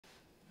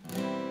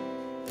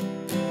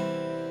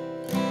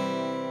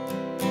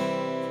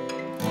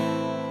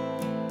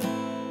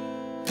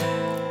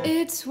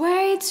It's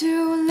way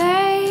too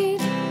late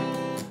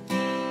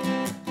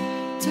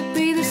to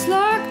be this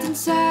locked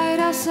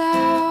inside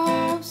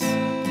ourselves.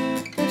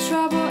 The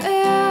trouble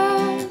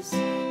is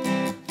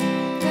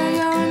that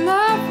you're in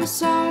love with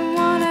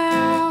someone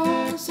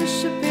else. It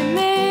should be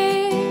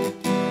me,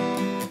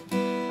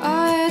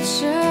 oh, it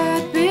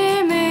should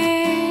be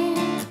me.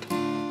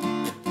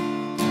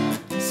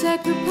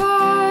 Sacred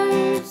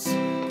parts,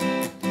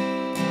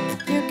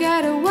 your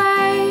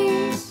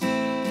getaways,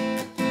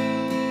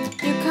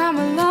 you come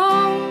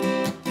along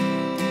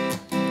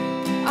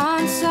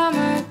on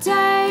summer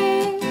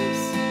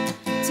days,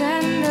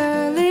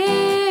 tenderly,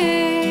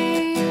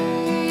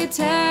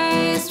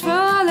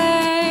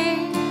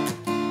 tastefully,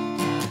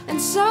 and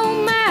so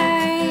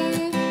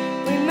may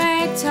we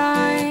make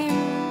time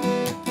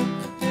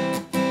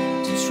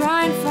to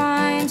try and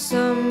find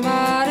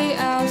somebody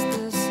else.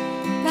 This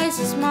place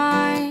is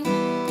mine.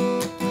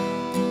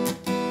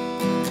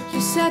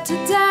 You said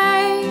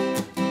today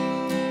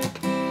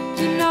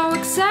you know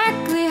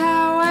exactly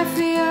how I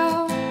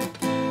feel.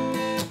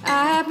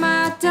 I have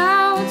my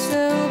doubts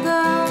still,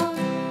 though.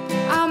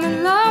 I'm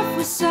in love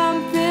with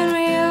something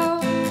real.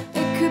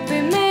 It could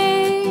be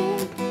me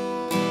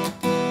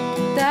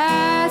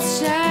that's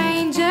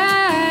changing,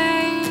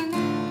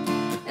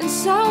 and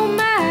so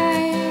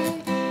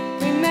may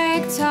we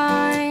make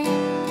time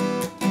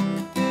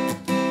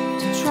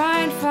to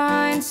try and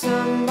find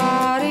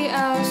somebody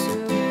else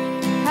who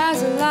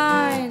has a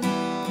line.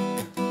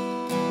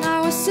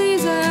 Now a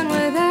season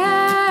with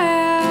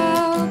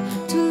hell,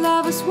 two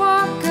lovers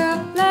walk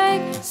a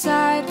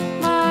lakeside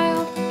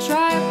mile,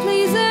 try to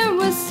please him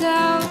with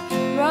self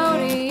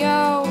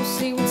rodeo,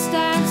 see what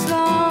stands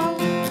long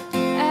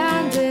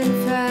and in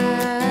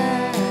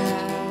fast.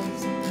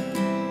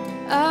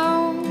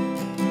 Oh,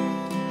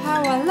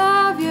 how I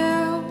love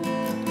you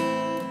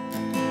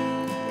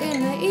in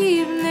the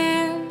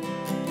evening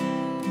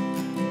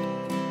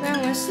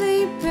when we're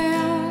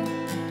sleeping.